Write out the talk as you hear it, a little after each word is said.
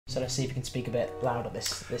So let's see if you can speak a bit louder.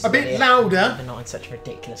 This a bit louder, but not in such a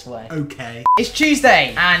ridiculous way. Okay. It's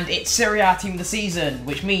Tuesday and it's Serie A Team of the Season,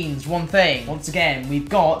 which means one thing. Once again, we've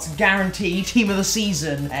got guaranteed Team of the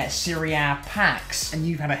Season Serie A packs. And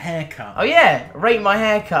you've had a haircut. Oh yeah, rate my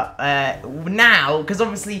haircut now, because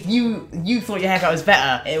obviously you thought your haircut was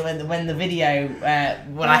better when the video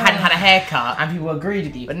when I hadn't had a haircut and people agreed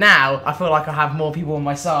with you. But now I feel like I have more people on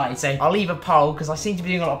my side, so I'll leave a poll because I seem to be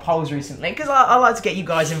doing a lot of polls recently because I like to get you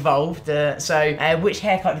guys involved. So which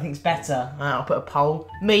haircut do you think's better? I'll put a poll.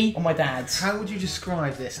 Me or my dad's? How would you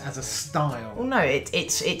describe this as a style? Well, no,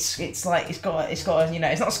 it's like it's got a, you know,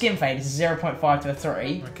 it's not a skin fade. It's a 0.5 to a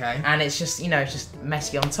 3. Okay. And it's just, you know, it's just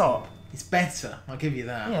messy on top. It's better, I'll give you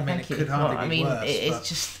that. Yeah, I mean, thank it could hardly be worse, it's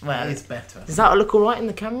just, well, it's better. Does that look alright in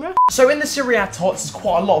the camera? So in the Serie A TOTS, there's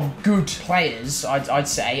quite a lot of good players, I'd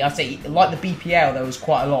say. I'd say, like the BPL, there was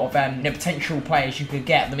quite a lot of you know, potential players you could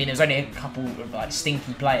get. I mean, there's only a couple of like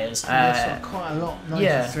stinky players. There's quite a lot,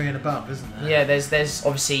 93 and above, isn't there? Yeah, there's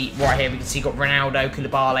obviously, right here we can see you've got Ronaldo,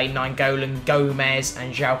 Koulibaly, Nainggolan, Gomez,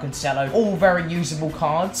 and João Cancelo. All very usable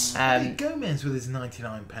cards. Gomez with his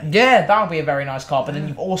 99 page. Yeah, that'll be a very nice card. But then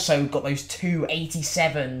you've also got those two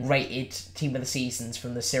 87 rated Team of the Seasons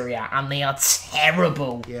from the Serie A, and they are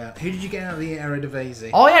terrible. Yeah. Who did you get out of the Eredivisie?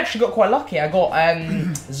 I actually got quite lucky. I got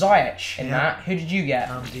Ziyech in that. Who did you get?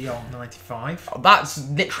 Dion 95. Oh, that's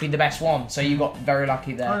literally the best one. So you got very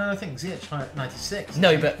lucky there. Oh no, I think Ziyech 96.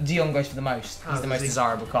 No, but Dion goes for the most. He's the most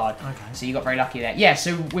desirable card. Okay. So you got very lucky there. Yeah.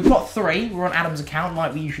 So we've got 3. We're on Adam's account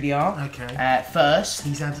like we usually are. Okay. First.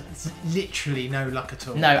 He's had literally no luck at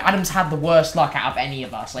all. No, Adam's had the worst luck out of any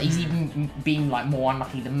of us. Like he's even been like more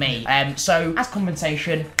unlucky than me. So as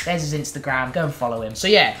compensation, there's his Instagram. Go and follow him. So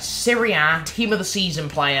yeah, Serie A Team of the Season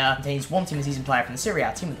player. Contains one Team of the Season player from the Serie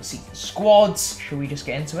A Team of the Season squads. Should we just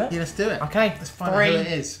get into it? Yeah, let's do it. Okay. Let's find out who it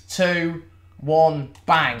is. 2, 1,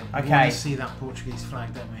 bang. Okay. We want to see that Portuguese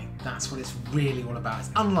flag, don't we? That's what it's really all about. It's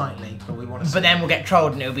unlikely, but we want to see. But then we'll get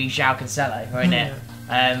trolled and it'll be João Cancelo, won't it?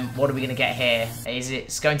 What are we going to get here?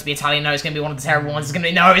 It's going to be Italian? No, it's going to be one of the terrible ones. It's going to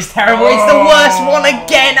be... No, it's terrible. Oh. It's the worst one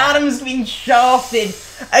again. Adam's been shafted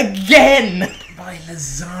again. By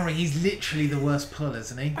Lazari. He's literally the worst pull,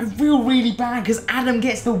 isn't he? I feel really bad because Adam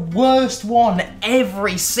gets the worst one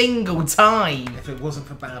every single time. If it wasn't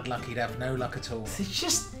for bad luck, he'd have no luck at all. It's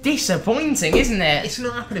just disappointing, isn't it? It's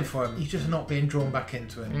not happening for him. He's just not being drawn back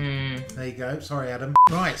into him. There you go. Sorry, Adam.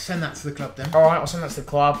 Right, send that to the club then. Alright, I'll send that to the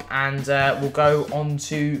club and we'll go on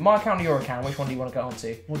to my account or your account. Which one do you want to go on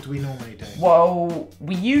to? What do we normally do? Well,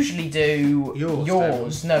 we usually do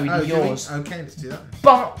yours. No, we do yours. Okay, let's do that.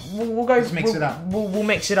 But we'll go... Let's mix it up. We'll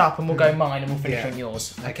mix it up and we'll go mine and we'll finish on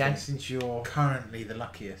yours. Okay? Since you're currently the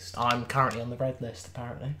luckiest. I'm currently on the red list,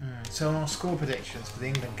 apparently. So on our score predictions for the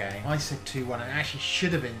England game, I said 2-1. It actually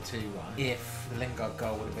should have been 2-1 if the Lingard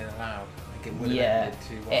goal would have been allowed. It would have ended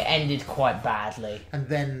 2-1. It ended quite badly. And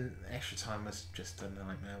then extra time was just a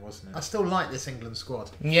nightmare, wasn't it? I still like this England squad.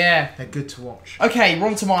 Yeah. They're good to watch. Okay, we're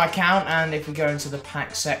on to my account, and if we go into the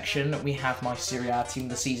pack section, we have my Serie A Team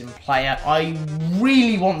of the Season player. I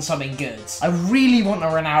really want something good. I really want a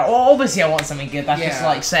Ronaldo. Well, obviously I want something good. That's just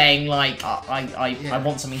like saying, like, I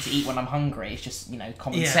want something to eat when I'm hungry. It's just, you know,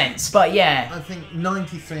 common sense. But yeah. I think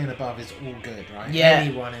 93 and above is all good, right? Yeah.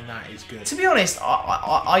 Anyone in that is good. To be honest,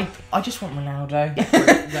 I just want Ronaldo.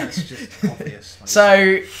 That's just obvious. Like.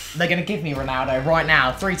 So they're going to give me Ronaldo right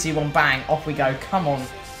now. 3, 2, 1, bang. Off we go. Come on.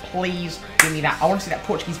 Please give me that. I want to see that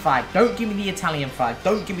Portuguese flag. Don't give me the Italian flag.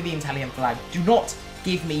 Don't give me the Italian flag. Do not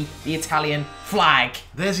give me the Italian flag.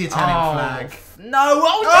 There's the Italian flag. No,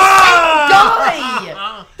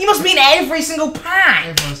 guy! He must be in every single pack.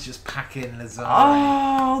 Everyone's just packing Lazari.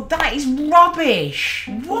 Oh, that is rubbish.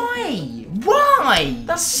 Why? Why?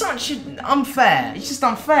 That's such unfair. It's just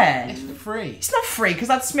unfair. It's free. It's not free because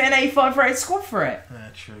I'd submit an 85 rated squad for it.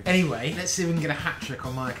 True. Anyway, let's see if we can get a hat-trick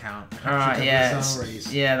on my account. Alright, yeah, that's probably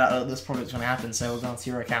what's going to happen, so we'll go on to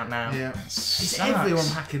your account now. Yeah. Is everyone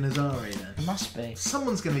packing Nazari then? It must be.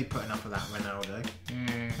 Someone's going to be putting up with that Ronaldo.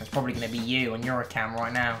 It's probably going to be you on your account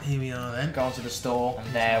right now. Here we are then. Go onto the store,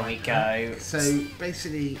 and there we go. So,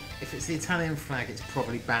 basically, if it's the Italian flag, it's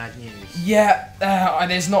probably bad news. Yeah,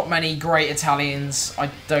 there's not many great Italians, I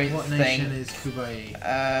don't think. What nation is Kuwait?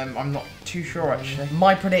 I'm not too sure, actually.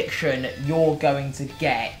 My prediction, you're going to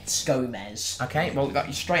get Gomez. Okay, well, we got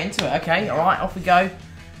you straight into it. Okay, alright, off we go.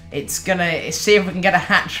 It's gonna see if we can get a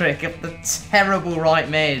hat-trick of the terrible right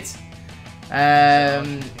mid.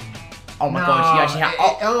 Oh my gosh, you actually have...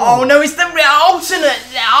 Oh no, it's the alternate.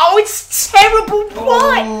 Oh, it's terrible.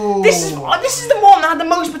 Why? Oh. This is the one that had the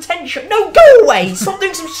most potential. No, go away. Stop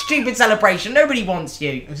doing some stupid celebration. Nobody wants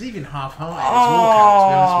you. It was even half-hearted as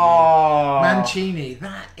walkout, to be honest with you. Oh. Mancini,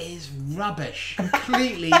 that is rubbish.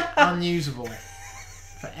 Completely unusable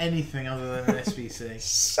for anything other than an SBC.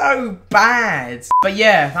 So bad. But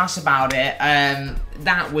yeah, that's about it.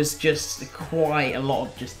 That was just quite a lot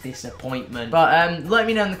of just disappointment. But let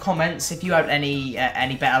me know in the comments if you had any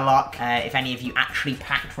better luck. If any of you actually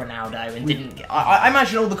packed Ronaldo and didn't get... I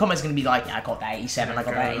imagine all the comments are going to be like, yeah, I got that 87, I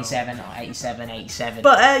got that 87, 87, 87.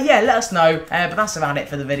 But yeah, let us know. But that's about it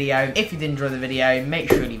for the video. If you did enjoy the video, make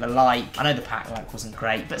sure you leave a like. I know the pack like wasn't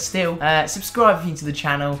great, but still, subscribe if you're new to the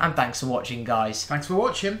channel. And thanks for watching, guys. Thanks for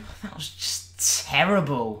watching. That was just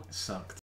terrible. It sucked.